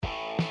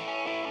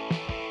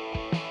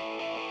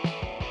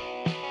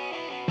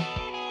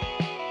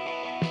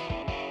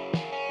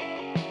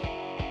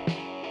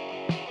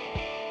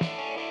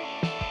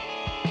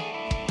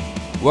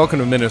Welcome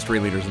to Ministry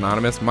Leaders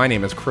Anonymous. My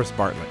name is Chris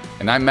Bartlett.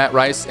 And I'm Matt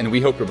Rice, and we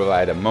hope to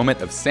provide a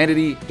moment of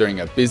sanity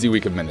during a busy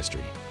week of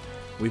ministry.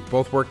 We've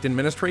both worked in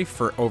ministry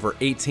for over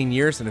 18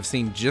 years and have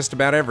seen just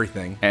about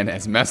everything. And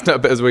as messed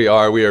up as we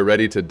are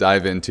ready to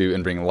dive into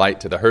and bring light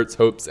to the hurts,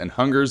 hopes, and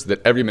hungers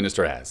that every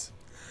minister has.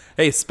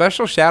 Hey,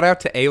 special shout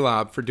out to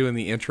Alob for doing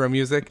the intro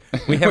music.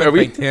 We haven't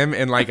thanked him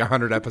in like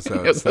 100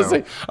 episodes.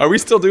 Say, are we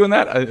still doing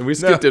that? We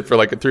skipped it for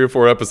like 3 or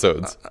 4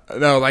 episodes.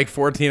 No, like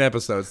 14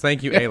 episodes.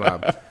 Thank you,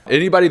 Alob.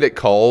 Anybody that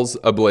calls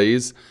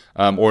Ablaze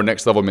or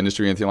Next Level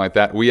Ministry or anything like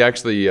that, we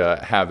actually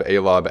have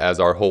Alob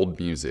as our hold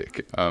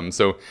music.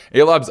 So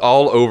Alob's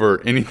all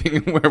over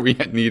anything where we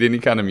need any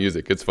kind of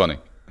music. It's funny.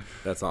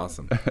 That's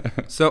awesome.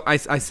 So I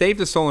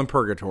saved a soul in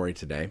purgatory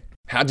today.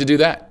 How'd you do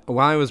that?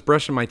 While I was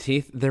brushing my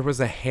teeth, there was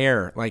a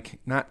hair, like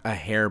not a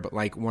hair, but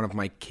like one of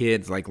my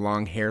kids' like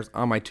long hairs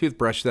on my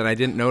toothbrush that I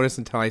didn't notice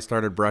until I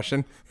started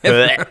brushing.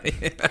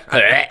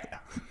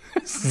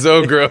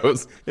 So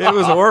gross. It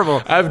was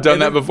horrible. I've done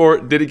that before.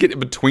 Did it get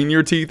between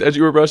your teeth as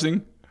you were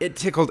brushing? It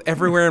tickled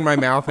everywhere in my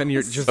mouth, and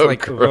you're just so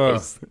like,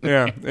 gross. Ugh.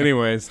 Yeah.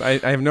 Anyways, I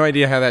have no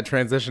idea how that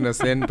transitioned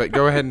us in, but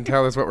go ahead and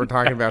tell us what we're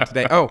talking about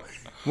today. Oh,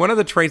 one of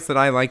the traits that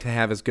I like to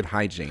have is good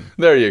hygiene.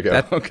 There you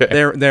go. Okay.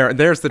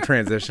 There's the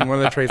transition. One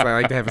of the traits I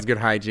like to have is good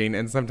hygiene,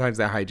 and sometimes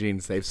that hygiene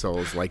saves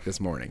souls, like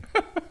this morning.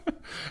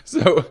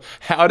 So,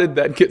 how did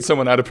that get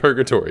someone out of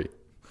purgatory?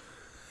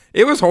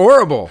 It was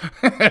horrible.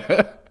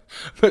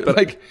 But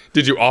like,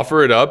 did you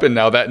offer it up, and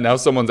now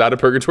someone's out of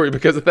purgatory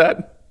because of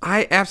that?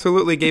 I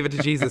absolutely gave it to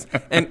Jesus.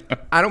 And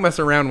I don't mess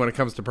around when it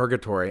comes to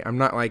purgatory. I'm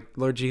not like,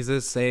 Lord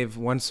Jesus, save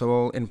one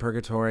soul in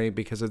purgatory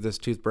because of this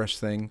toothbrush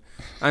thing.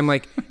 I'm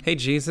like, hey,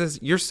 Jesus,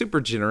 you're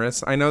super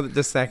generous. I know that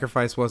this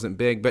sacrifice wasn't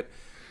big, but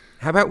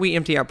how about we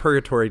empty out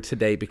purgatory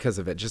today because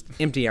of it? Just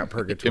empty out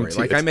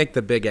purgatory. I make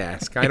the big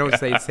ask. I don't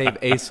say save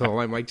a soul.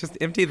 I'm like, just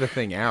empty the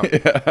thing out.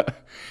 Yeah.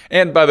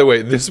 And by the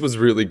way, this was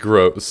really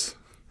gross.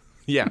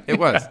 Yeah, it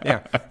was.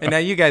 Yeah. And now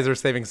you guys are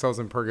saving souls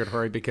in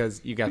purgatory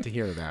because you got to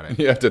hear about it.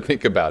 You have to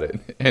think about it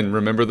and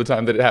remember the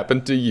time that it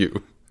happened to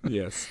you.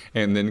 Yes.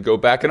 And then go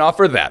back and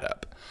offer that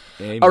up.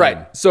 Amen. All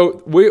right.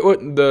 So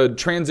the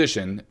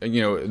transition,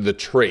 the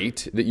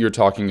trait that you're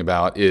talking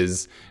about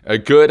is a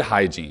good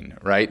hygiene,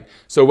 right?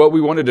 So what we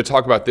wanted to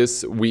talk about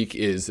this week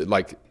is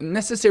like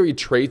necessary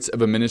traits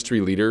of a ministry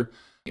leader.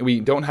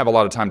 We don't have a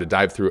lot of time to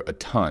dive through a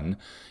ton.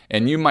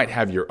 And you might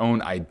have your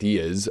own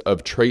ideas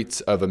of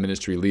traits of a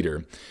ministry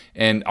leader.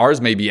 And ours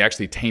may be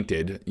actually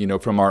tainted,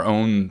 from our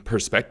own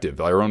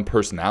perspective, our own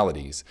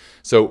personalities.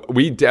 So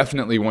we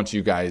definitely want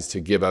you guys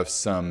to give us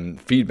some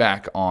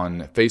feedback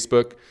on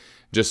Facebook.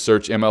 Just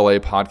search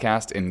MLA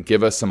Podcast and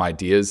give us some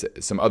ideas,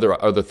 some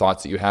other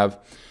thoughts that you have.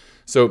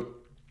 So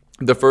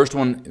the first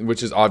one,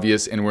 which is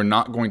obvious, and we're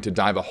not going to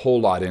dive a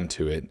whole lot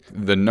into it,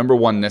 the number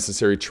one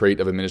necessary trait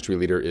of a ministry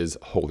leader is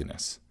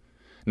holiness.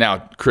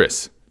 Now,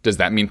 Chris, does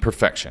that mean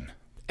perfection?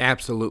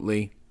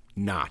 Absolutely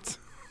not.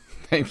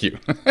 Thank you.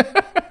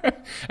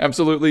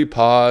 Absolutely,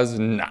 pause,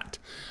 not.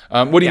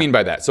 What do you mean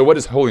by that? So what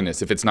is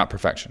holiness if it's not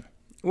perfection?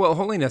 Well,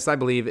 holiness, I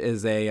believe,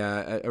 is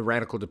a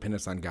radical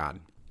dependence on God.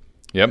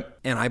 Yep.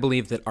 And I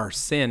believe that our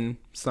sin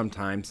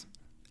sometimes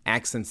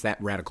accents that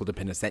radical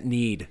dependence, that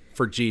need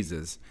for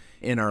Jesus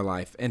in our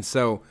life. And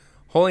so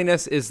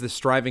holiness is the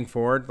striving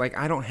forward. Like,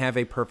 I don't have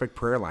a perfect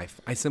prayer life.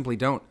 I simply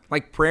don't.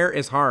 Like, prayer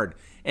is hard.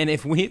 And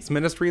if we as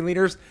ministry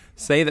leaders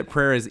say that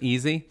prayer is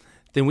easy,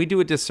 then we do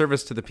a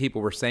disservice to the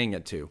people we're saying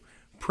it to.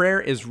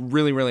 Prayer is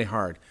really, really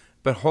hard.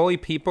 But holy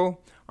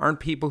people aren't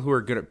people who are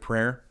good at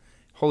prayer.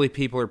 Holy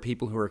people are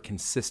people who are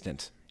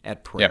consistent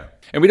at prayer.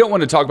 Yeah. And we don't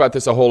want to talk about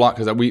this a whole lot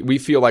because we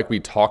feel like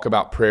we talk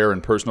about prayer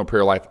and personal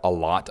prayer life a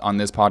lot on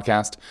this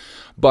podcast.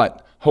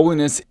 But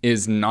holiness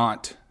is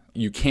not,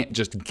 you can't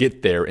just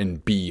get there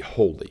and be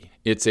holy.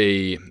 It's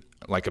a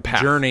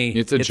path. Journey.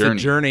 It's a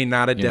journey,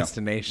 not a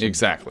destination.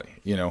 Exactly.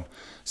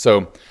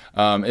 So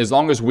as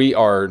long as we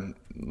are,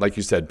 like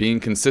you said, being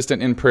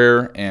consistent in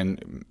prayer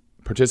and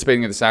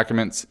participating in the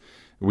sacraments,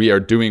 we are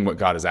doing what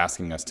God is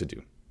asking us to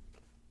do.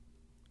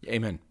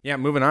 Amen. Yeah,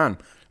 moving on.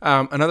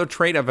 Another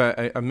trait of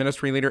a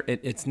ministry leader,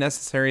 it's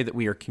necessary that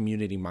we are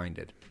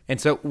community-minded.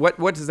 And so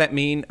what does that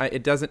mean?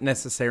 It doesn't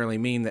necessarily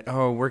mean that,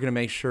 we're going to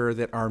make sure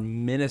that our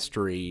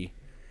ministry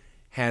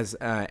has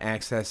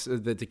access,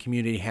 that the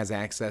community has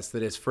access,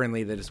 that is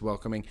friendly, that is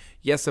welcoming.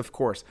 Yes, of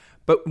course.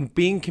 But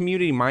being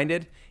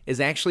community-minded is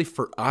actually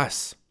for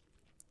us.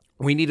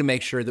 We need to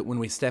make sure that when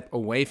we step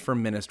away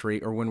from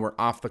ministry or when we're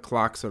off the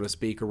clock, so to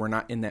speak, or we're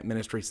not in that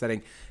ministry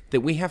setting,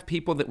 that we have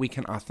people that we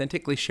can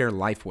authentically share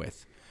life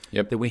with.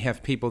 Yep. That we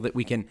have people that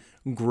we can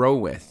grow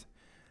with.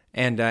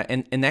 And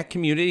that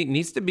community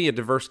needs to be a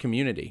diverse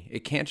community.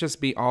 It can't just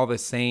be all the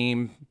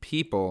same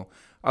people.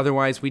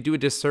 Otherwise, we do a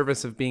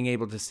disservice of being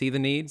able to see the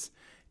needs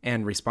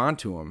and respond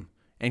to them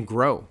and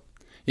grow.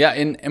 Yeah,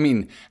 and I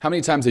mean, how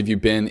many times have you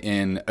been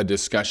in a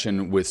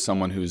discussion with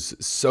someone who's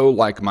so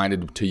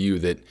like-minded to you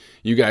that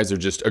you guys are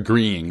just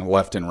agreeing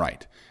left and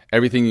right?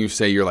 Everything you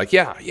say, you're like,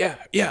 yeah,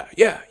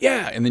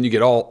 and then you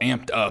get all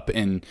amped up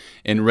and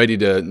ready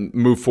to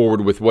move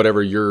forward with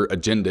whatever your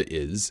agenda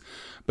is.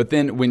 But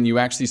then when you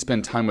actually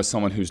spend time with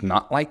someone who's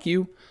not like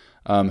you,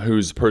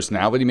 whose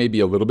personality may be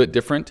a little bit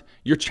different,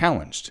 you're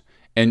challenged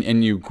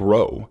and you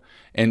grow.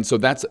 And so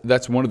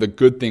that's one of the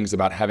good things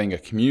about having a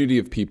community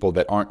of people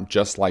that aren't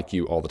just like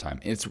you all the time.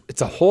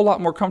 It's a whole lot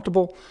more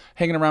comfortable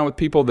hanging around with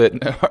people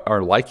that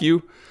are like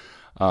you,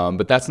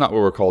 but that's not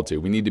what we're called to.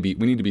 We need to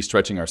be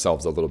stretching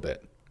ourselves a little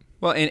bit.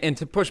 Well, and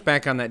to push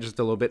back on that just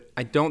a little bit,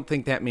 I don't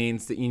think that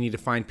means that you need to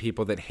find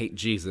people that hate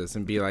Jesus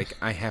and be like,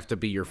 I have to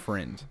be your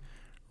friend,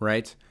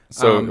 right?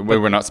 So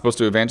we're not supposed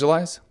to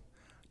evangelize?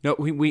 No,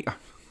 we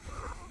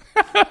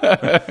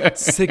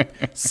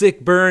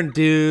sick burn,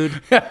 dude.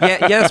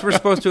 Yeah, yes, we're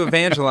supposed to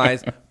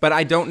evangelize, but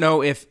I don't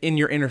know if in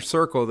your inner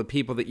circle, the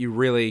people that you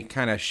really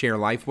kind of share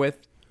life with,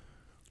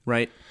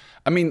 right?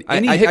 I mean,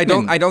 I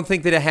don't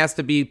think that it has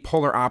to be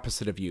polar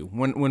opposite of you.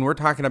 When we're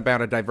talking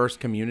about a diverse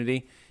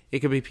community, it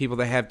could be people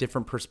that have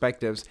different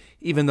perspectives,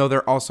 even though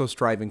they're also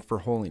striving for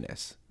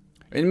holiness.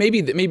 And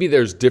maybe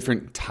there's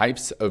different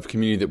types of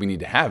community that we need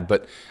to have,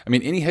 but I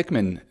mean, Annie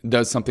Hickman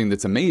does something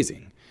that's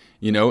amazing,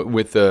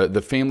 with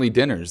the family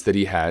dinners that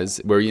he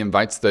has, where he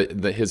invites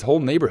his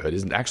whole neighborhood,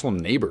 his actual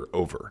neighbor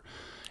over,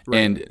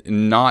 right.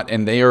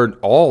 and they are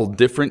all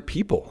different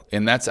people,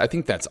 and I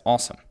think that's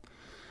awesome.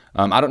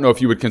 I don't know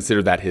if you would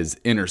consider that his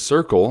inner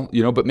circle,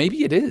 but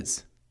maybe it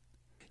is.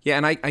 Yeah,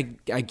 and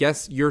I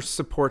guess your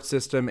support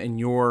system and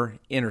your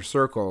inner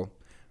circle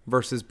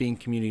versus being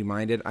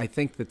community-minded, I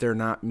think that they're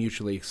not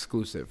mutually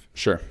exclusive.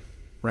 Sure.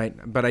 Right?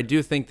 But I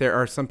do think there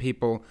are some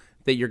people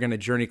that you're going to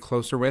journey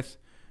closer with,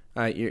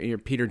 your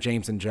Peter,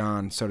 James, and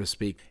John, so to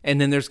speak. And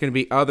then there's going to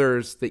be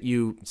others that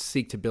you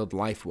seek to build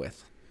life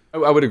with.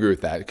 I would agree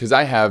with that, because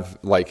I have,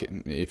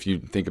 if you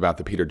think about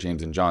the Peter,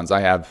 James, and Johns, I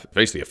have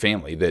basically a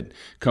family that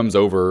comes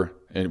over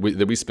and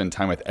that we spend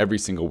time with every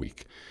single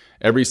week.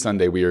 Every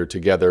Sunday we are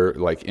together,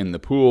 in the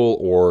pool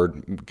or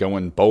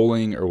going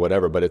bowling or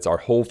whatever, but it's our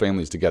whole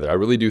families together. I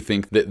really do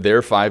think that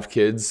their 5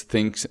 kids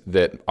think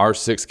that our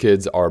 6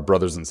 kids are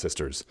brothers and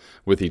sisters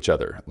with each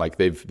other.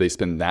 They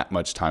spend that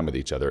much time with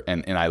each other,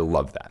 and I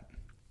love that.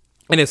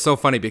 And it's so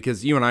funny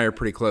because you and I are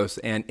pretty close,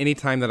 and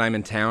anytime that I'm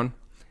in town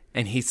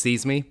and he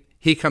sees me,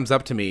 he comes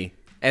up to me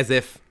as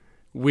if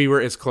we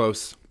were as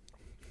close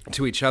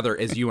to each other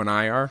as you and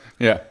I are.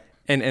 Yeah.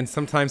 And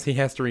sometimes he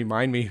has to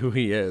remind me who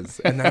he is.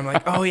 And then I'm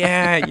like, oh,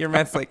 yeah, you're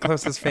Matt's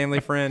closest family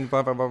friend,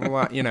 blah, blah, blah,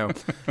 blah,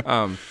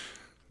 blah,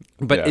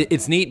 But yeah.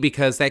 It's neat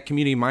because that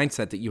community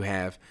mindset that you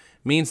have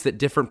means that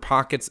different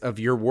pockets of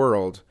your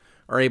world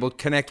are able to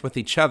connect with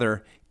each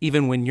other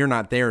even when you're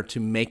not there to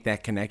make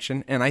that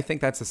connection. And I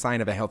think that's a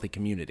sign of a healthy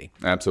community.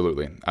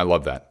 Absolutely. I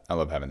love that. I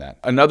love having that.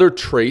 Another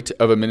trait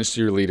of a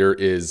ministry leader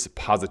is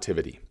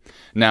positivity.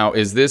 Now,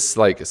 is this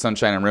like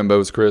sunshine and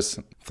rainbows, Chris?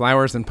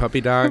 Flowers and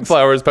puppy dogs?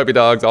 Flowers, puppy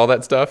dogs, all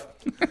that stuff?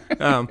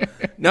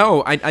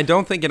 No, I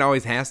don't think it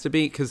always has to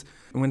be, because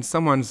when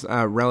someone's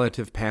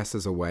relative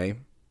passes away,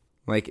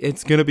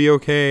 it's going to be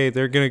okay.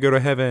 They're going to go to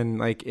heaven.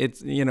 And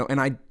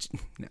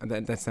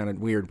that sounded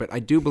weird, but I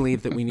do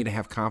believe that we need to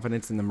have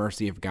confidence in the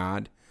mercy of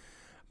God.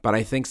 But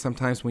I think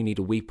sometimes we need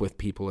to weep with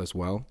people as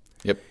well.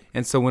 Yep.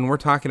 And so when we're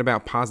talking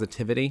about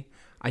positivity,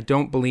 I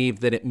don't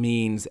believe that it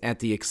means at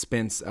the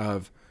expense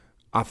of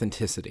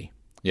authenticity.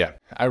 Yeah.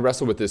 I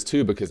wrestle with this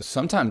too, because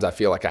sometimes I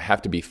feel like I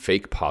have to be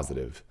fake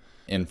positive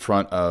in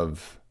front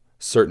of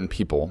certain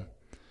people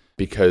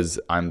because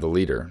I'm the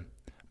leader.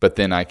 But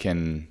then I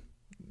can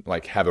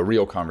have a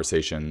real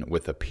conversation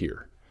with a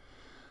peer.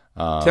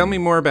 Tell me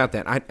more about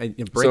that.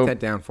 Break that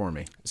down for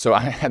me. So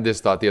I had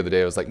this thought the other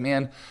day. I was like,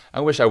 man,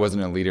 I wish I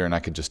wasn't a leader and I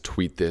could just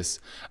tweet this.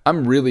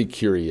 I'm really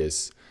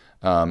curious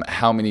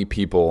how many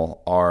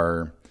people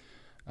are,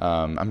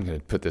 I'm going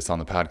to put this on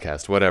the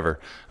podcast, whatever.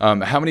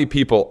 How many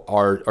people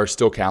are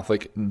still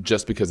Catholic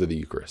just because of the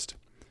Eucharist,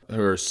 who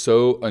are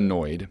so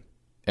annoyed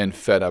and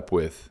fed up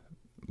with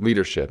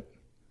leadership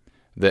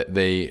that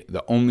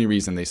the only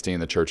reason they stay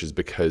in the church is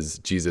because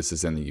Jesus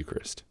is in the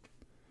Eucharist.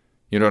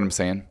 You know what I'm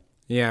saying?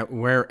 Yeah,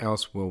 where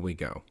else will we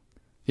go?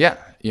 Yeah,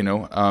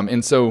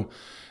 and so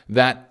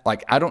that,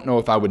 I don't know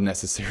if I would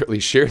necessarily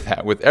share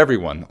that with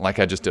everyone like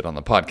I just did on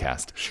the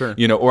podcast. Sure.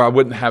 Or I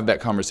wouldn't have that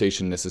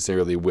conversation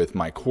necessarily with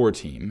my core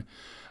team.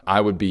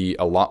 I would be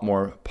a lot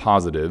more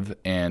positive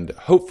and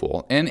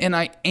hopeful, and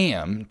I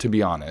am, to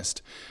be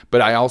honest, but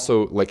I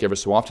also, every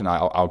so often,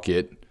 I'll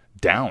get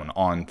down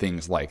on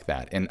things like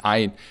that. And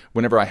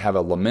whenever I have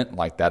a lament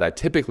like that, I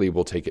typically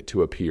will take it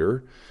to a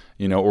peer,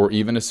 or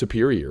even a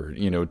superior,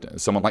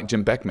 someone like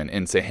Jim Beckman,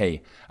 and say,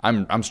 hey,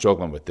 I'm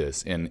struggling with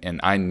this,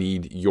 and I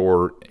need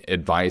your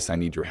advice, I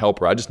need your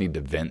help, or I just need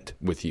to vent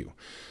with you.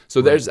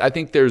 So right. I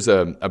think there's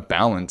a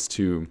balance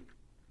to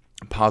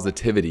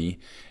positivity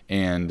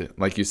and,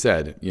 like you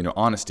said,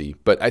 honesty.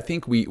 But I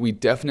think we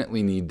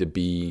definitely need to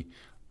be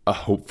a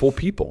hopeful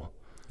people.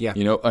 Yeah.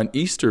 An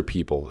Easter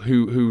people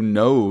who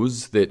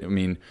knows that,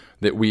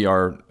 that we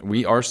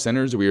are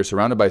sinners, we are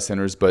surrounded by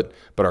sinners, but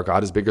our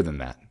God is bigger than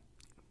that.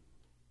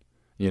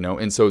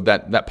 And so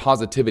that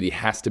positivity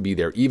has to be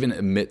there, even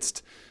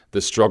amidst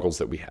the struggles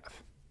that we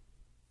have.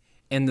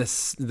 And the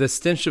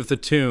stench of the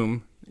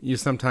tomb, you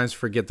sometimes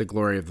forget the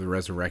glory of the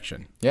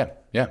resurrection. Yeah.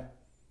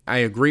 I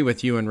agree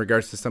with you in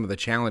regards to some of the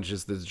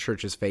challenges that the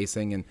church is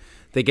facing, and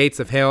the gates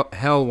of hell,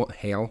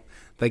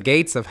 the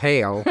gates of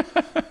hell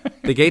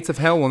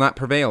will not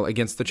prevail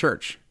against the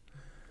church.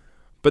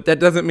 But that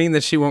doesn't mean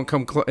that she won't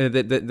come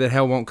that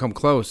hell won't come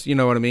close. You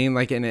know what I mean?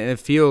 Like, and it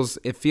feels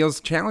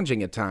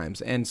challenging at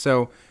times, and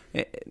so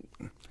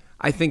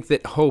I think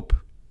that hope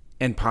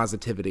and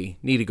positivity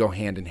need to go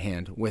hand in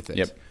hand with it.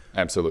 Yep,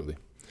 absolutely.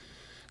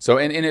 So,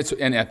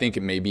 and I think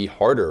it may be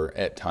harder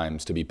at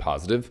times to be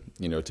positive,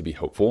 to be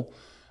hopeful,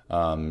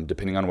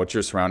 depending on what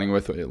you're surrounding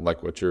with,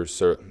 like what you're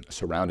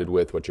surrounded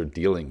with, what you're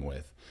dealing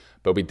with.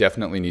 But we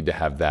definitely need to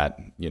have that,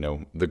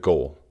 the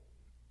goal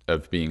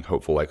of being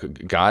hopeful.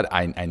 Like, God,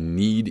 I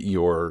need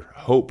your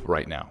hope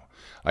right now.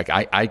 Like,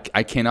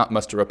 I cannot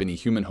muster up any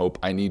human hope.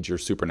 I need your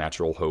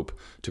supernatural hope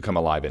to come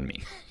alive in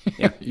me.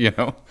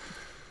 Yeah.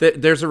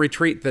 There's a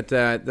retreat that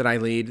I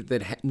lead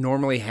that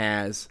normally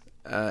has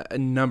a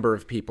number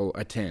of people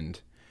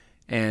attend,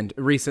 and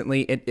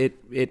recently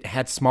it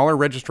had smaller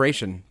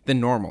registration than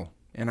normal,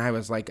 and I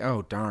was like,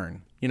 oh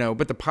darn,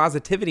 But the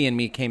positivity in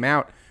me came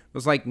out.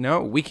 Was like,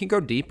 no, we can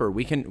go deeper.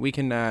 We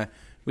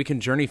can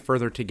journey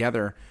further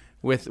together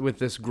with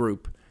this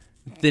group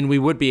than we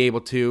would be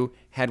able to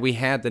had we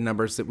had the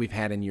numbers that we've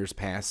had in years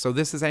past. So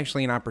this is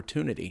actually an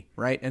opportunity,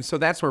 right? And so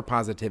that's where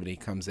positivity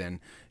comes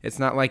in. It's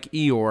not like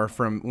Eeyore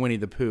from Winnie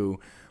the Pooh.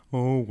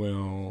 Oh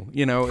well,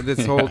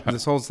 this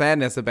whole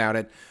sadness about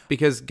it,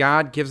 because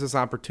God gives us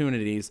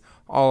opportunities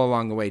all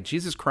along the way.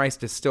 Jesus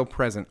Christ is still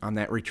present on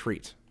that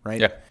retreat.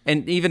 Right? Yeah.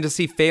 And even to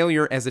see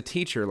failure as a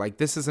teacher, like,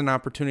 this is an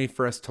opportunity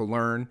for us to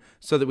learn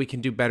so that we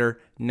can do better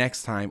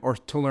next time, or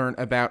to learn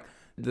about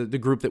the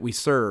group that we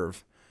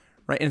serve.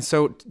 Right? And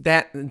so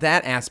that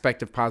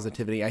aspect of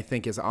positivity, I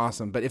think, is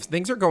awesome. But if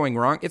things are going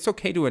wrong, it's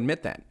okay to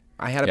admit that.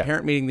 I had a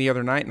parent meeting the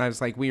other night, and I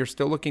was like, we are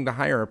still looking to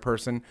hire a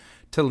person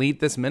to lead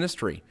this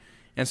ministry.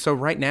 And so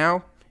right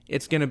now,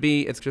 it's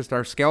just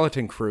our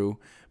skeleton crew,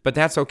 but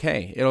that's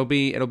okay. It'll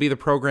be the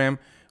program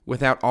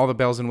without all the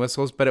bells and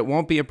whistles, but it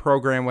won't be a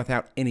program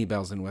without any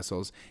bells and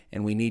whistles,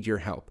 and we need your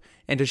help.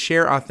 And to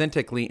share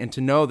authentically and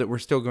to know that we're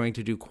still going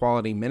to do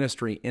quality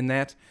ministry in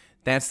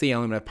that's the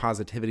element of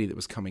positivity that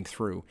was coming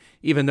through,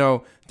 even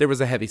though there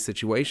was a heavy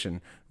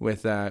situation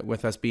with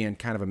us being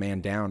kind of a man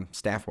down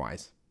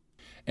staff-wise.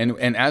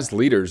 And as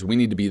leaders, we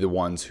need to be the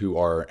ones who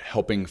are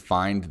helping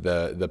find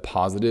the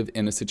positive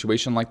in a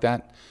situation like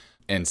that,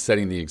 and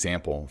setting the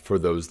example for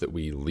those that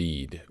we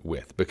lead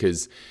with,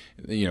 because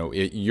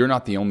you're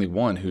not the only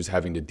one who's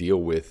having to deal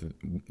with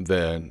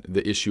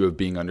the issue of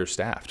being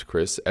understaffed,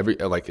 Chris.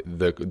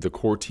 The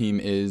core team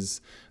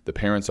is, the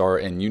parents are,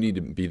 and you need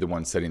to be the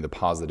one setting the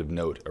positive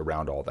note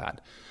around all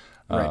that.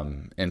 Right.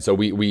 And so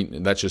we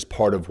that's just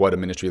part of what a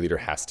ministry leader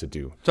has to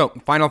do. So,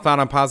 final thought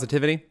on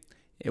positivity: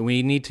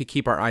 we need to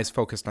keep our eyes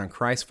focused on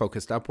Christ,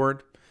 focused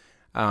upward,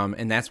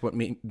 and that's what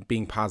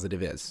being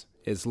positive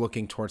is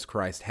looking towards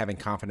Christ, having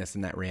confidence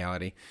in that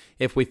reality.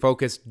 If we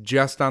focus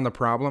just on the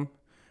problem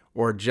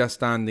or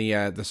just on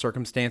the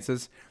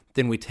circumstances,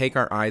 then we take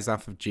our eyes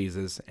off of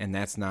Jesus, and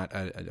that's not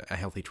a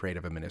healthy trait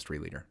of a ministry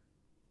leader.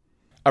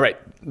 All right,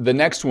 the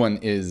next one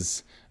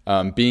is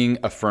being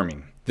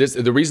affirming.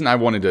 The reason I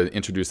wanted to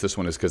introduce this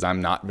one is because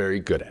I'm not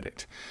very good at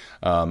it.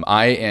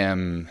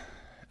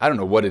 I don't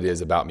know what it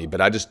is about me,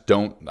 but I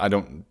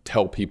don't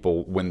tell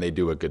people when they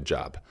do a good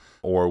job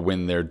or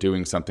when they're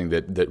doing something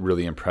that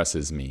really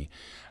impresses me.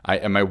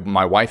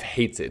 My wife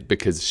hates it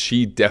because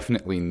she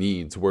definitely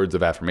needs words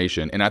of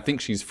affirmation, and I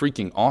think she's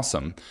freaking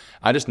awesome.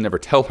 I just never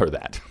tell her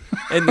that.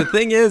 And the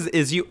thing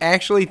is you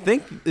actually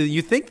think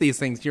these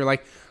things. You're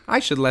like, I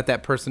should let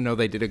that person know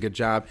they did a good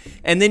job,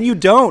 and then you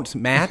don't,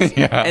 Matt.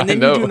 Yeah, and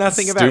then you do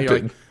nothing about it.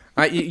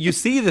 Stupid. You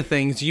see the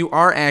things you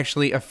are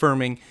actually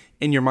affirming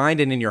in your mind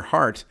and in your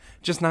heart,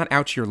 just not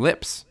out your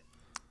lips.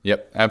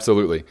 Yep,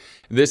 absolutely.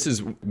 This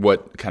is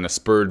what kind of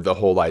spurred the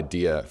whole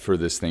idea for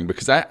this thing,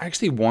 because I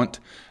actually want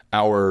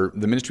the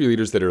ministry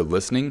leaders that are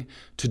listening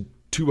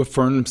to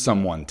affirm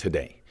someone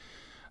today.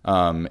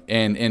 And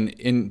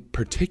in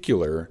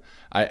particular,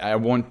 I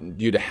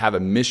want you to have a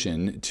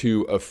mission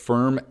to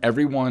affirm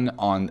everyone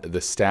on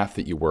the staff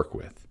that you work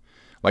with,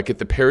 like at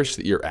the parish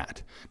that you're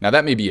at. Now,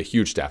 that may be a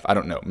huge staff. I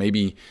don't know.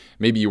 Maybe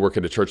you work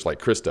at a church like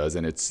Chris does,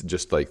 and it's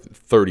just like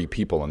 30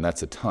 people, and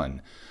that's a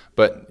ton.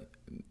 But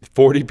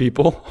 40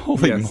 people?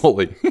 Holy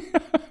moly.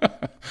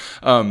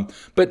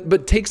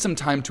 But take some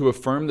time to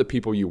affirm the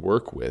people you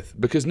work with,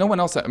 because no one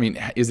else,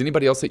 is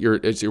anybody else at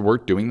your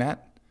work doing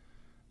that?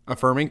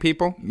 Affirming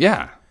people?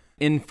 Yeah.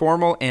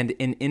 Informal and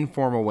in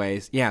informal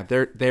ways. Yeah,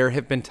 there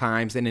have been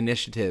times and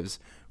initiatives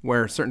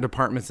where certain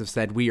departments have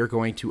said, we are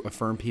going to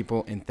affirm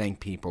people and thank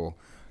people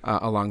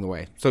along the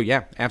way. So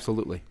yeah,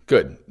 absolutely.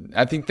 Good.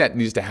 I think that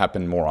needs to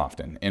happen more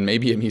often, and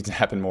maybe it needs to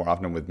happen more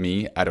often with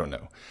me. I don't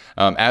know.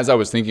 As I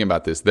was thinking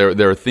about this,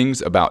 there are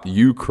things about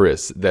you,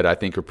 Chris, that I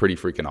think are pretty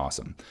freaking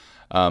awesome.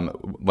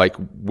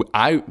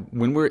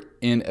 When we're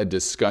in a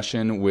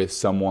discussion with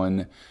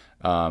someone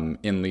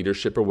in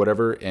leadership or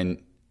whatever,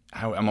 and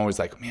I'm always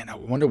like, man, I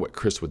wonder what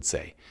Chris would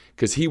say,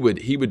 because he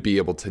would be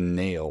able to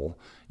nail,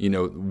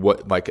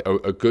 what like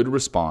a good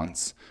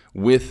response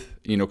with,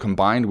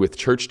 combined with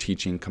church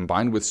teaching,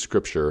 combined with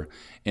scripture,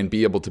 and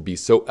be able to be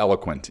so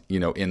eloquent,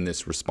 in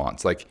this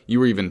response. Like you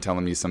were even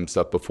telling me some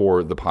stuff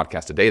before the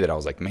podcast today that I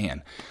was like,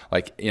 man,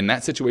 like in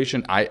that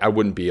situation, I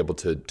wouldn't be able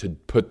to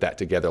put that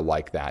together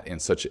like that in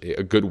such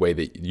a good way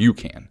that you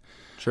can.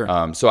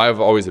 Sure. So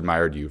I've always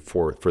admired you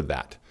for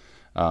that.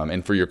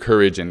 And for your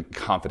courage and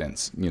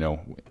confidence,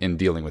 in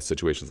dealing with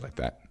situations like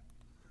that.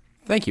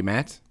 Thank you,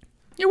 Matt.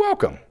 You're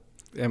welcome.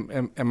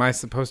 Am I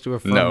supposed to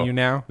affirm you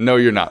now? No,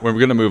 you're not. We're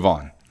going to move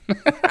on.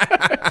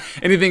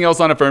 Anything else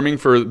on affirming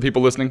for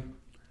people listening?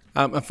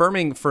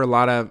 Affirming for a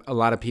lot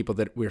of people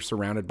that we're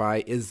surrounded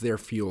by is their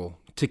fuel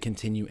to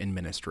continue in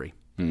ministry.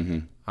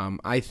 Mm-hmm.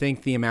 I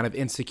think the amount of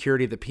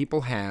insecurity that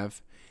people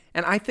have,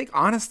 and I think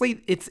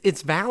honestly,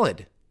 it's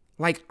valid.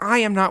 Like I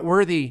am not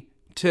worthy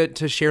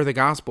to share the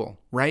gospel,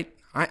 right?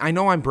 I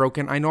know I'm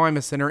broken. I know I'm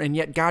a sinner, and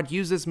yet God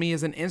uses me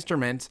as an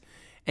instrument,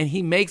 and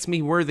He makes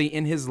me worthy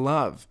in His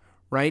love,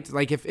 right?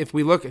 Like if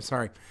we look,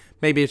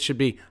 maybe it should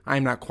be,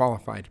 I'm not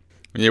qualified.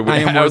 Yeah,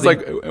 I was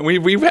like, we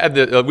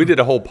did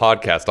a whole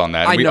podcast on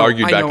that. And we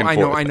argued back and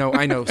forth.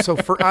 I know. So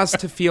for us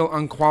to feel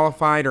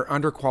unqualified or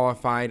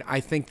underqualified, I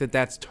think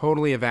that's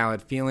totally a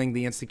valid feeling.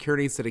 The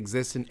insecurities that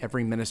exist in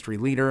every ministry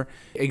leader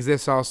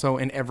exists also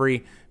in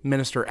every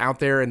minister out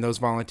there, and those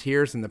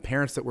volunteers and the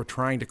parents that we're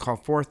trying to call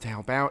forth to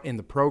help out in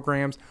the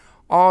programs.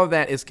 All of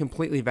that is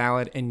completely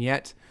valid, and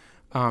yet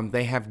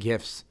they have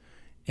gifts.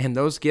 And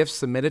those gifts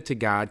submitted to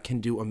God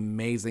can do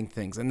amazing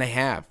things. And they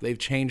have. They've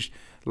changed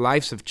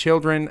lives of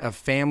children, of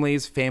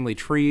families, family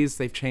trees.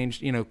 They've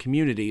changed,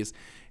 communities.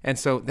 And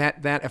so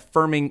that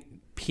affirming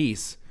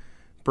piece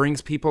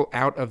brings people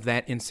out of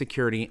that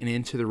insecurity and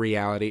into the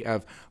reality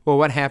of, well,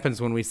 what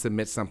happens when we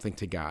submit something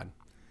to God?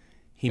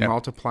 He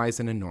multiplies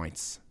and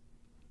anoints.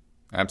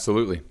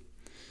 Absolutely.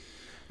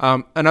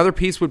 Another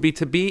piece would be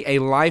to be a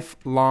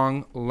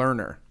lifelong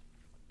learner.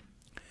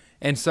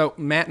 And so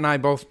Matt and I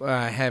both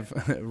have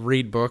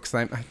read books.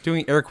 I'm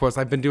doing air quotes.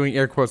 I've been doing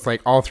air quotes like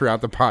all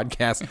throughout the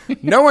podcast.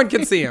 No one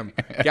can see them.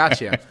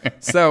 Gotcha.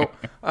 So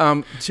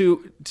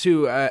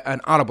to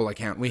an Audible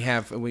account,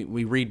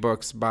 we read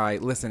books by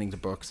listening to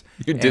books.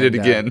 You did it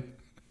again.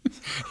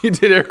 You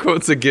did air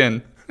quotes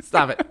again.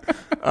 Stop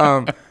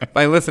it.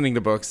 By listening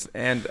to books,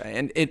 and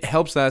it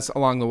helps us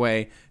along the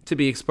way to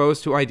be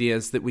exposed to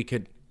ideas that we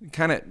could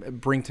kind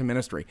of bring to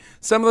ministry.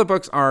 Some of the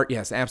books are,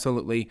 yes,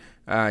 absolutely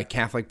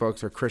Catholic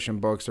books or Christian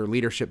books or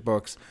leadership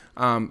books,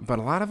 but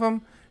a lot of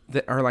them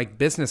that are like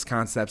business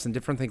concepts and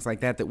different things like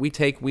that we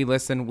take, we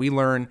listen, we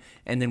learn,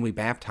 and then we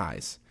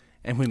baptize,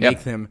 and we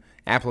make them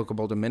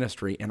applicable to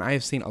ministry. And I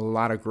have seen a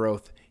lot of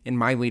growth in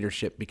my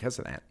leadership because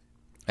of that.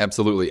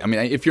 Absolutely. I mean,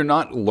 if you're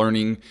not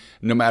learning,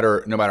 no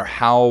matter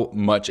how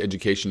much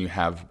education you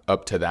have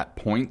up to that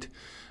point,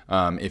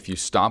 if you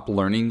stop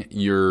learning,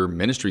 your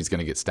ministry is going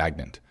to get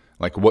stagnant.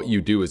 Like what you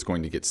do is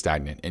going to get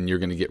stagnant, and you're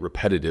going to get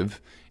repetitive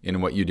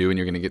in what you do, and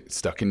you're going to get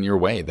stuck in your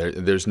way.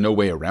 There's no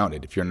way around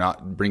it. If you're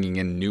not bringing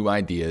in new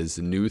ideas,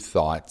 new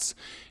thoughts,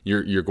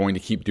 you're going to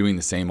keep doing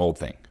the same old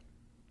thing.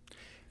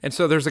 And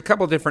so there's a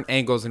couple different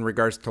angles in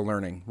regards to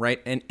learning,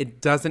 right? And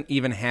it doesn't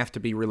even have to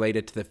be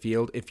related to the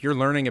field. If you're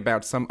learning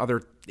about some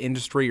other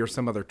industry or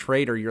some other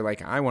trade, or you're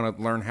like, I want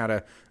to learn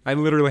I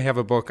literally have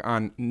a book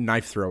on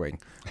knife throwing.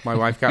 My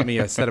wife got me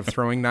a set of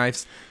throwing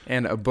knives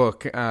and a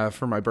book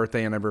for my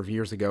birthday a number of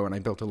years ago, and I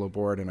built a little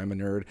board, and I'm a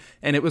nerd.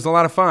 And it was a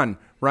lot of fun,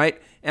 right?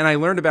 And I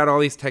learned about all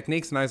these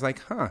techniques, and I was like,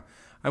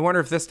 I wonder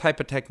if this type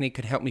of technique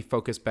could help me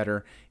focus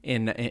better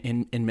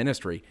in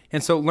ministry.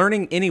 And so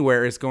learning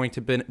anywhere is going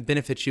to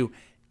benefit you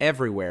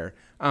everywhere.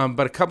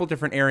 But a couple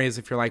different areas,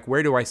 if you're like,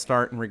 where do I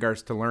start in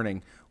regards to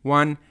learning?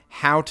 One,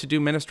 how to do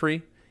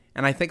ministry.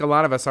 And I think a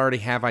lot of us already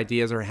have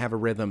ideas or have a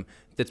rhythm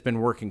that's been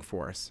working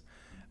for us.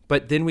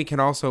 But then we can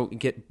also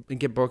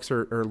get books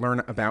or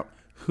learn about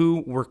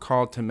who we're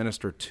called to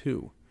minister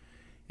to.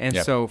 And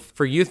so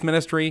for youth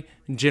ministry,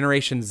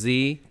 Generation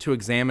Z, to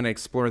examine and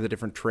explore the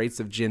different traits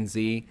of Gen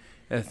Z,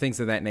 things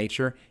of that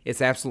nature,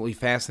 it's absolutely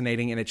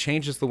fascinating, and it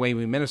changes the way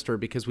we minister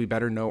because we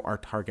better know our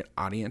target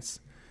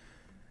audience.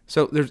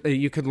 So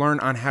you could learn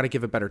on how to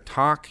give a better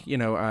talk.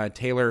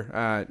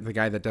 Taylor, the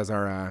guy that does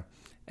our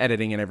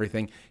editing and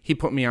everything, he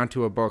put me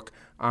onto a book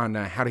on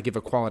how to give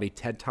a quality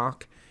TED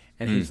Talk.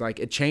 And he's like,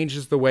 it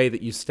changes the way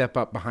that you step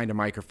up behind a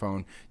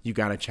microphone. You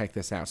got to check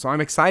this out. So I'm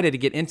excited to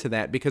get into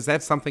that because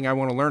that's something I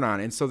want to learn on.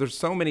 And so there's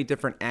so many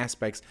different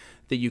aspects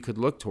that you could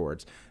look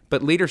towards.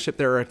 But leadership,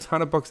 there are a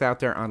ton of books out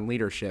there on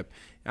leadership.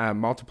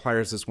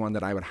 Multipliers is one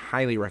that I would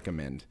highly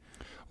recommend.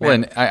 Well,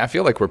 and I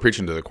feel like we're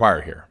preaching to the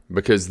choir here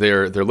because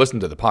they're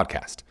listening to the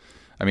podcast.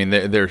 I mean,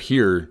 they're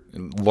here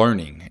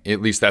learning.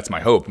 At least that's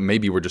my hope.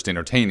 Maybe we're just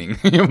entertaining,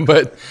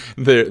 but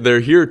they're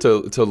here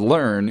to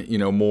learn,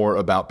 more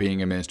about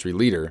being a ministry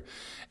leader.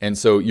 And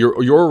so you're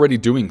already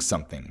doing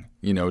something,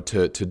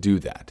 to do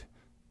that.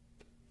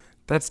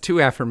 That's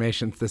 2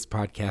 affirmations this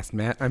podcast,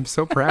 Matt. I'm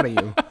so proud of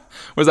you.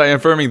 Was I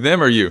affirming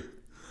them or you?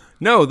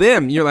 No,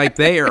 them. You're like,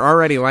 they are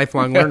already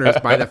lifelong learners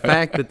by the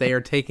fact that they are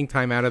taking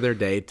time out of their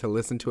day to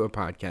listen to a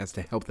podcast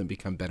to help them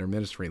become better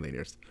ministry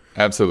leaders.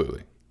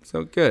 Absolutely.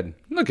 So good.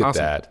 Look at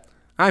that.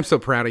 I'm so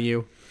proud of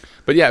you.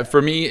 But yeah,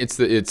 for me, it's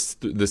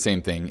the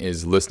same thing,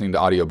 is listening to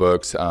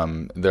audiobooks.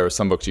 There are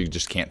some books you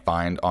just can't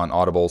find on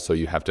Audible, so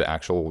you have to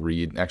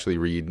actually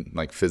read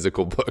like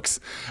physical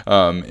books.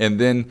 And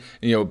then,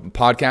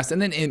 podcasts.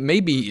 And then it may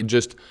be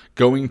just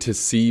going to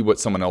see what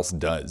someone else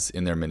does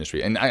in their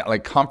ministry. And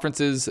like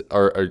conferences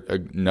are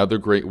another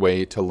great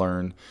way to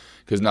learn,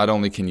 because not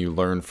only can you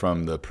learn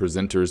from the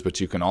presenters, but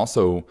you can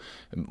also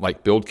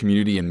like build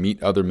community and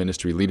meet other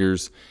ministry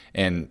leaders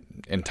and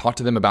talk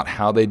to them about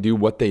how they do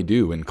what they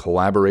do and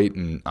collaborate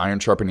and iron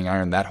sharpening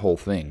iron, that whole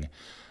thing.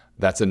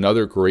 That's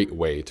another great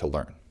way to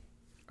learn.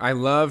 I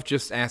love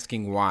just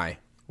asking why.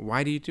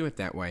 Why do you do it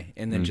that way?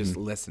 And then just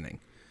listening.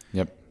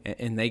 Yep.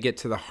 And they get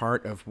to the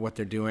heart of what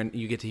they're doing.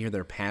 You get to hear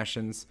their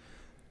passions.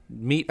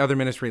 Meet other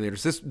ministry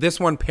leaders. This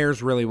one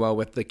pairs really well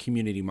with the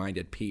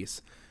community-minded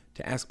piece,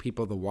 to ask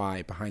people the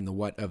why behind the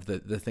what of the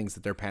things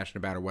that they're passionate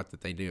about or what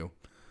that they do.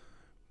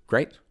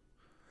 Great.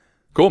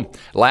 Cool.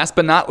 Last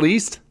but not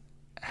least,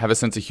 have a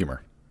sense of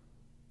humor.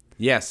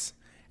 Yes.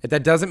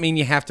 That doesn't mean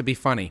you have to be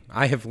funny.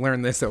 I have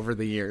learned this over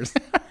the years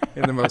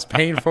in the most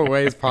painful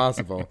ways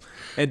possible.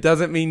 It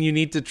doesn't mean you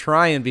need to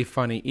try and be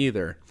funny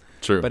either.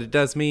 True. But it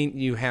does mean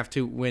you have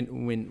to,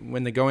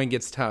 when the going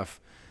gets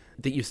tough,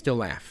 that you still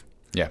laugh.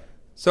 Yeah.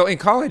 So in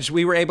college,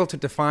 we were able to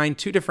define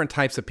 2 different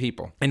types of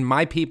people. And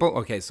my people,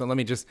 okay, so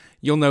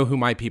you'll know who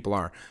my people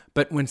are.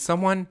 But when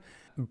someone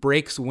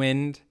breaks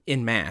wind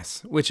in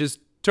mass, which is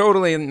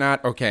totally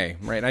not okay,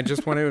 right? I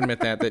just want to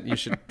admit that you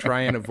should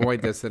try and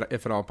avoid this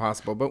if at all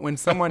possible. But when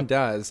someone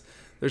does,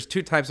 there's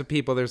 2 types of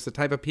people. There's the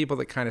type of people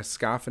that kind of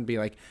scoff and be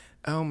like,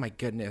 oh my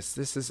goodness,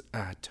 this is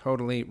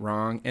totally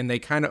wrong. And they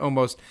kind of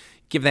almost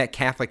give that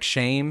Catholic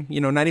shame,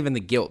 not even the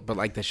guilt, but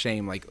like the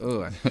shame, like,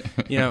 ugh,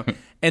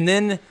 And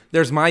then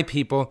there's my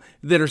people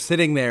that are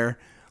sitting there,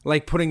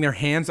 like putting their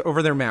hands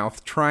over their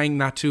mouth, trying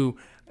not to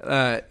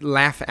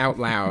laugh out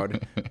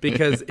loud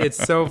because it's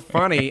so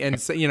funny. And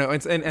so,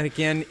 and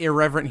again,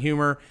 irreverent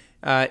humor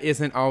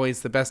isn't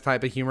always the best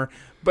type of humor,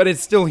 but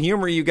it's still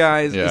humor, you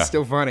guys. Yeah. It's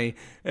still funny.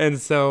 And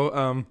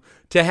so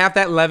to have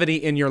that levity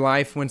in your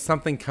life when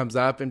something comes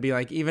up and be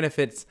like, even if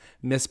it's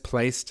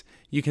misplaced,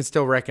 you can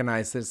still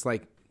recognize that it's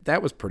like,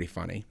 that was pretty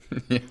funny.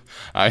 Yeah,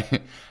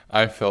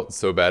 I felt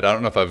so bad. I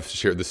don't know if I've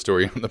shared this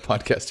story on the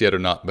podcast yet or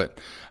not, but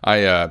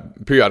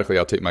periodically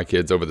I'll take my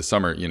kids over the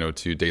summer,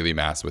 to daily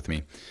mass with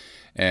me,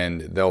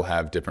 and they'll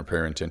have different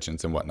prayer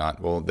intentions and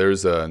whatnot. Well,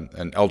 there's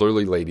an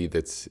elderly lady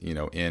that's,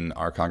 in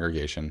our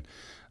congregation,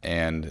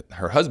 and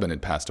her husband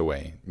had passed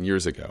away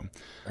years ago.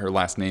 Her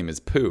last name is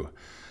Pooh.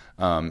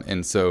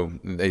 And so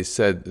they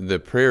said the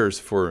prayers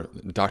for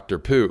Dr.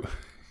 Pooh.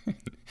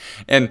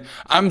 And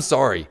I'm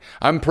sorry,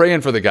 I'm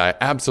praying for the guy,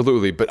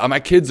 absolutely. But my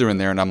kids are in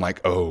there and I'm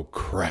like, oh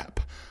crap.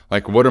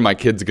 Like, what are my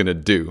kids going to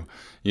do?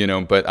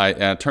 But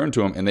I turned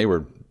to them and they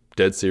were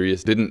dead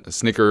serious, didn't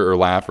snicker or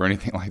laugh or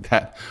anything like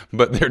that.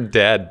 But their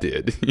dad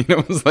did.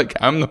 It was like,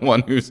 I'm the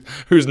one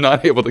who's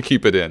not able to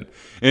keep it in.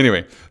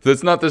 Anyway, so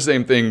it's not the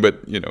same thing, but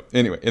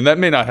anyway. And that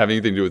may not have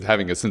anything to do with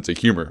having a sense of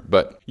humor,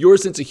 but your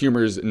sense of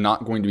humor is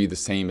not going to be the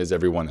same as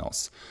everyone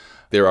else.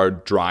 There are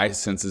dry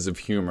senses of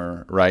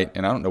humor, right?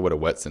 And I don't know what a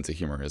wet sense of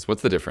humor is.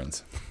 What's the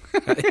difference?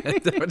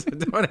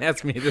 Don't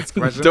ask me this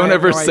question. Don't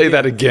ever say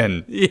that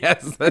again.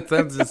 Yes, that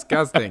sounds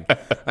disgusting.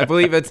 I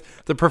believe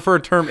the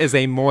preferred term is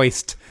a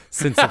moist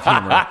sense of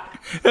humor.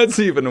 That's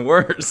even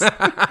worse.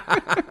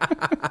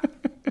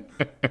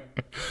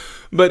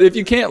 But if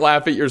you can't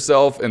laugh at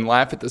yourself and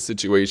laugh at the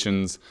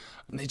situations,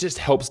 it just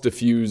helps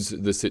diffuse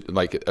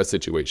a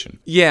situation.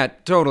 Yeah,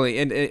 totally.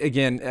 And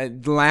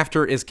again,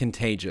 laughter is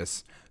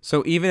contagious.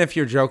 So even if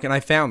you're joking, I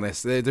found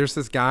this. There's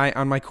this guy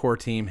on my core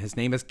team. His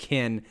name is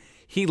Ken.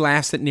 He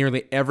laughs at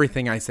nearly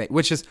everything I say,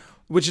 which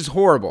is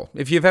horrible.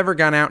 If you've ever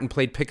gone out and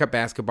played pickup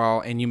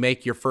basketball and you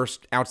make your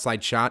first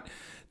outside shot,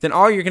 then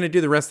all you're going to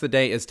do the rest of the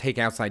day is take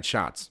outside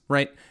shots,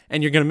 right?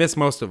 And you're going to miss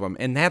most of them.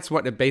 And that's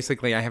what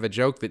basically I have a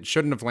joke that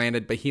shouldn't have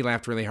landed, but he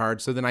laughed really hard.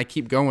 So then I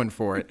keep going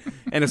for it.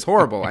 And it's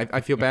horrible.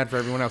 I feel bad for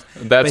everyone else.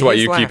 That's why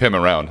you keep him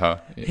around, huh?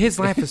 His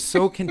laugh is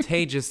so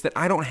contagious that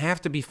I don't have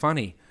to be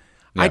funny.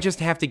 Yeah. I just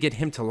have to get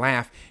him to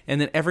laugh,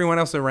 and then everyone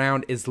else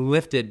around is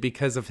lifted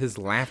because of his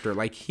laughter.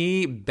 Like,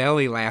 he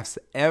belly laughs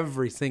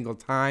every single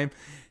time.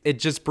 It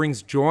just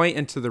brings joy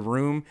into the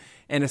room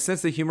and a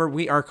sense of humor.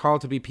 We are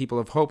called to be people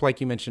of hope, like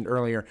you mentioned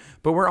earlier,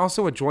 but we're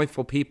also a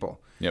joyful people.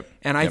 Yep.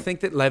 And I think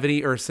that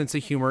levity or a sense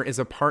of humor is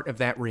a part of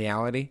that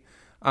reality.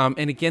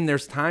 And again,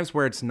 there's times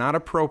where it's not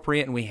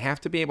appropriate, and we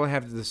have to be able to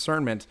have the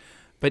discernment.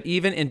 But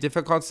even in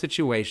difficult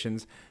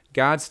situations,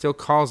 God still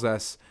calls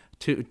us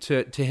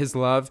to his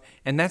love.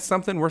 And that's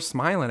something worth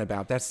smiling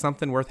about. That's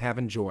something worth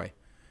having joy.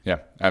 Yeah,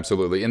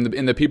 absolutely.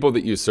 In the people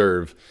that you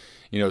serve,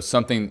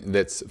 something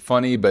that's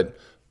funny but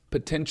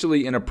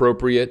potentially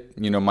inappropriate,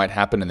 might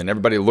happen, and then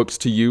everybody looks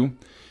to you,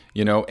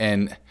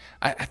 and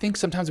I think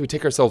sometimes we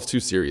take ourselves too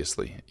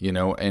seriously,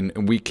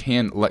 and we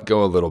can let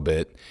go a little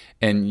bit,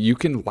 and you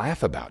can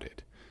laugh about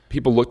it.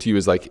 People look to you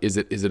as like, is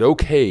it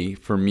okay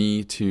for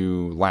me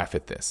to laugh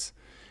at this?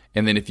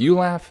 And then if you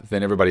laugh,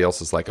 then everybody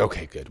else is like,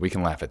 okay, good, we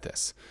can laugh at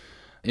this.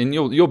 And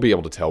you'll be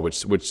able to tell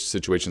which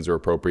situations are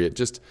appropriate.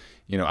 Just,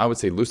 I would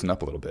say loosen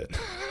up a little bit.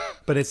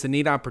 But it's a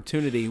neat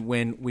opportunity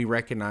when we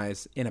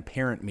recognize in a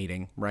parent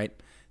meeting, right,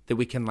 that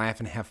we can laugh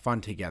and have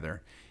fun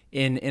together.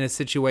 In a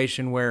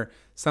situation where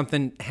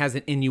something has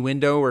an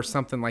innuendo or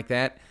something like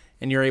that,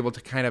 and you're able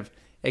to kind of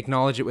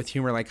acknowledge it with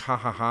humor, like ha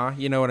ha ha,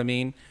 you know what I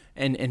mean,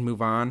 and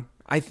move on.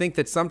 I think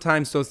that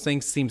sometimes those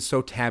things seem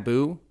so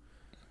taboo,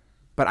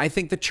 but I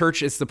think the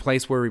church is the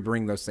place where we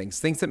bring those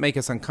things that make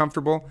us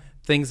uncomfortable,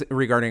 things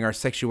regarding our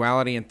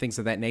sexuality and things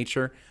of that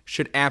nature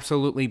should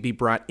absolutely be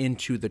brought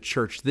into the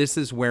church. This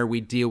is where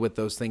we deal with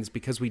those things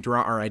because we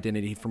draw our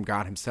identity from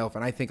God himself.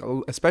 And I think,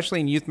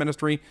 especially in youth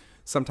ministry,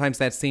 sometimes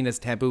that's seen as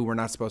taboo. We're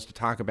not supposed to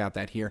talk about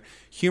that here.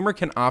 Humor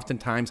can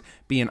oftentimes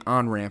be an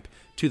on-ramp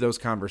to those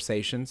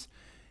conversations.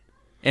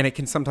 And it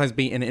can sometimes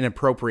be an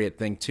inappropriate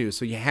thing too.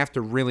 So you have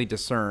to really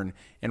discern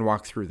and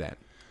walk through that.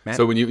 Matt?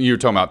 So when you were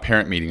talking about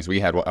parent meetings, we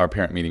had our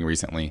parent meeting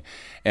recently,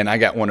 and I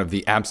got one of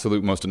the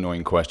absolute most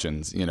annoying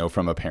questions,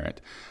 from a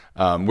parent.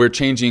 We're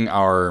changing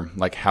our,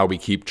 how we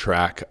keep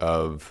track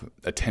of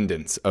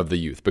attendance of the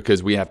youth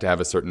because we have to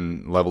have a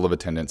certain level of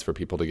attendance for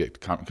people to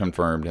get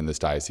confirmed in this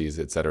diocese,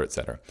 et cetera, et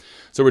cetera.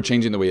 So we're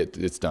changing the way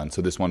it's done.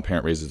 So this one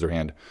parent raises their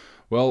hand.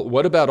 Well,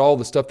 what about all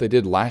the stuff they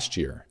did last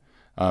year?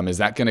 Is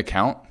that going to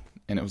count?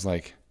 And it was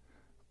like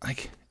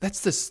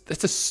that's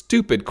a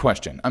stupid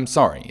question. I'm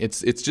sorry.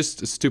 It's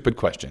just a stupid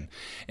question.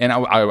 And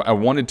I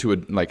wanted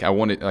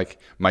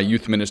my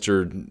youth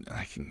minister,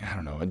 I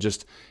don't know,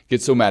 just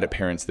get so mad at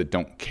parents that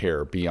don't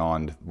care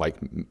beyond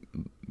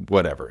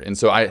whatever. And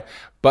so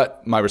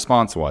but my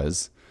response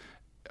was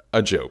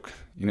a joke.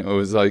 It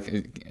was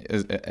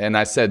and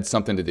I said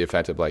something to the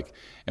effect of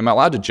am I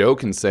allowed to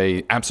joke and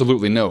say,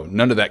 absolutely no,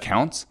 none of that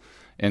counts?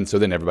 And so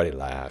then everybody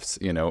laughs,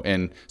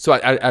 And so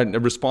I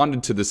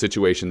responded to the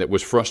situation that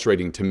was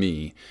frustrating to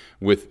me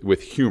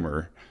with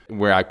humor,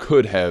 where I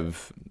could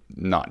have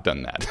not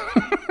done that.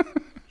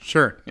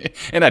 Sure.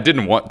 And I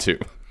didn't want to.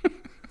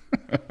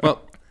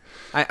 Well,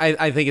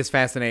 I think it's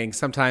fascinating.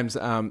 Sometimes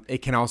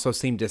it can also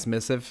seem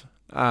dismissive.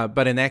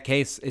 But in that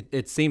case,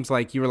 it seems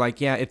like you were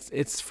like, yeah,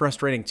 it's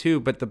frustrating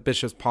too, but the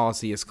bishop's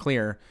policy is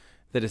clear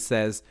that it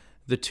says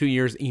the 2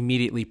 years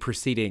immediately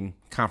preceding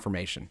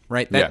confirmation,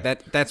 right?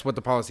 That's what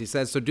the policy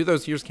says. So do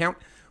those years count?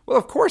 Well,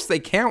 of course they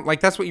count.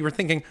 That's what you were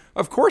thinking.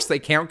 Of course they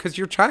count because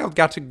your child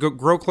got to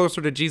grow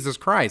closer to Jesus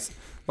Christ.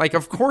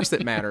 Of course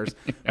it matters.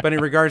 But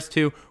in regards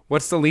to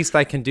what's the least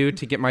I can do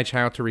to get my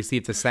child to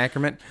receive the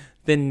sacrament,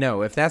 then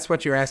no. If that's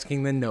what you're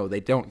asking, then no,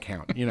 they don't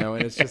count.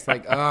 And it's just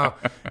oh,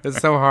 it's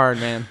so hard,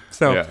 man.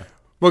 So. Yeah.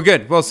 Well,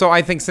 good. Well, so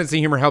I think sense of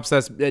humor helps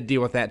us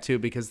deal with that too,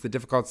 because the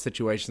difficult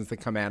situations that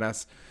come at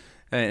us,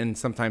 and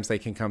sometimes they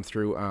can come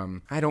through,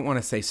 I don't want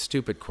to say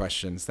stupid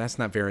questions. That's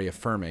not very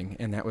affirming.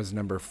 And that was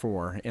number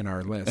 4 in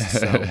our list.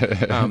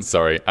 So,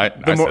 sorry, I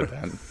said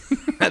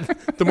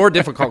that. The more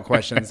difficult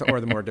questions or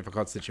the more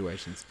difficult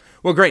situations.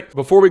 Well, great.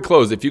 Before we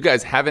close, if you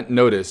guys haven't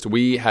noticed,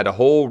 we had a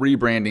whole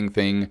rebranding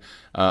thing.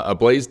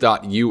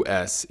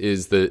 Ablaze.us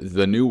is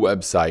the new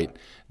website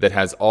that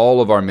has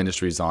all of our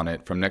ministries on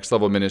it, from Next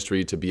Level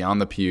Ministry to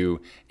Beyond the Pew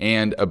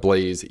and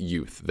Ablaze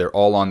Youth. They're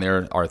all on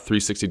there, our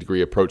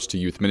 360-degree approach to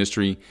youth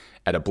ministry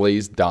at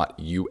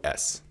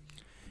ablaze.us.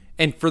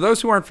 And for those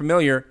who aren't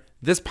familiar,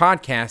 this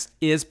podcast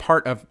is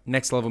part of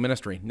Next Level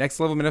Ministry. Next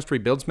Level Ministry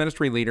builds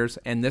ministry leaders,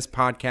 and this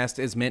podcast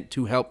is meant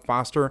to help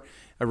foster,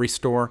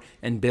 restore,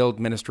 and build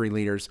ministry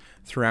leaders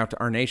throughout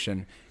our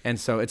nation. And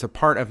so it's a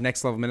part of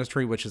Next Level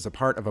Ministry, which is a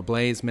part of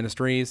Ablaze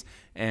Ministries.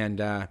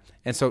 And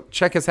so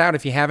check us out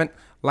if you haven't.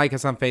 Like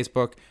us on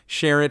Facebook,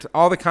 share it.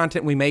 All the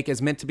content we make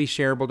is meant to be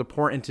shareable, to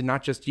pour into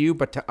not just you,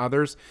 but to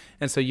others.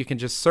 And so you can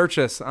just search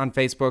us on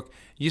Facebook.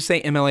 You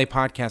say MLA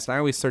Podcast. I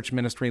always search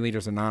Ministry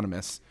Leaders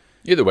Anonymous.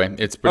 Either way,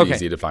 it's pretty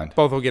easy to find.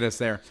 Both will get us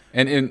there.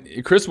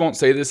 And Chris won't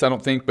say this, I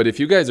don't think, but if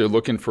you guys are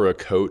looking for a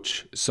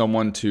coach,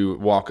 someone to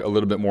walk a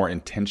little bit more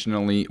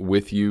intentionally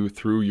with you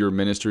through your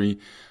ministry,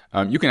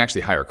 you can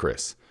actually hire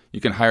Chris.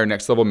 You can hire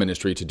Next Level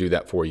Ministry to do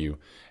that for you.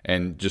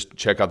 And just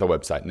check out the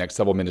website,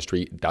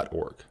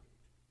 nextlevelministry.org.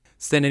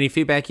 Send any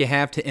feedback you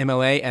have to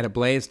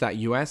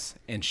mla@ablaze.us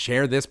and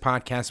share this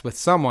podcast with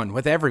someone,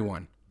 with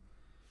everyone.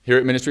 Here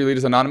at Ministry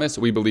Leaders Anonymous,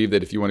 we believe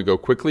that if you want to go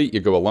quickly, you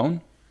go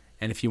alone.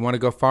 And if you want to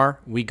go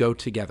far, we go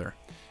together.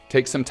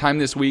 Take some time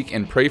this week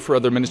and pray for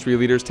other ministry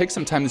leaders. Take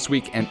some time this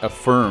week and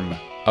affirm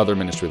other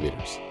ministry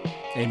leaders.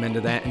 Amen to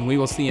that. And we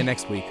will see you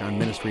next week on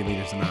Ministry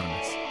Leaders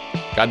Anonymous.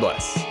 God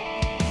bless.